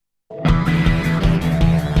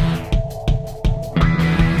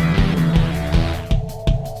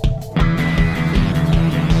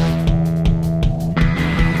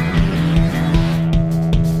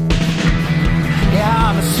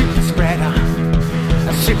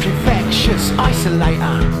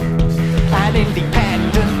isolator, an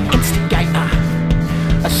independent instigator,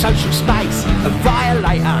 a social space, a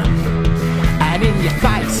violator, and in your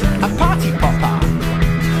face, a party popper.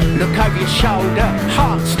 Look over your shoulder,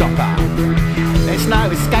 heart stopper. There's no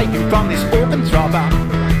escaping from this organ throbber.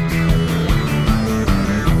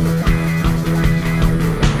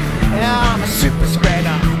 I'm a super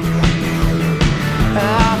spreader.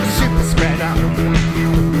 I'm a super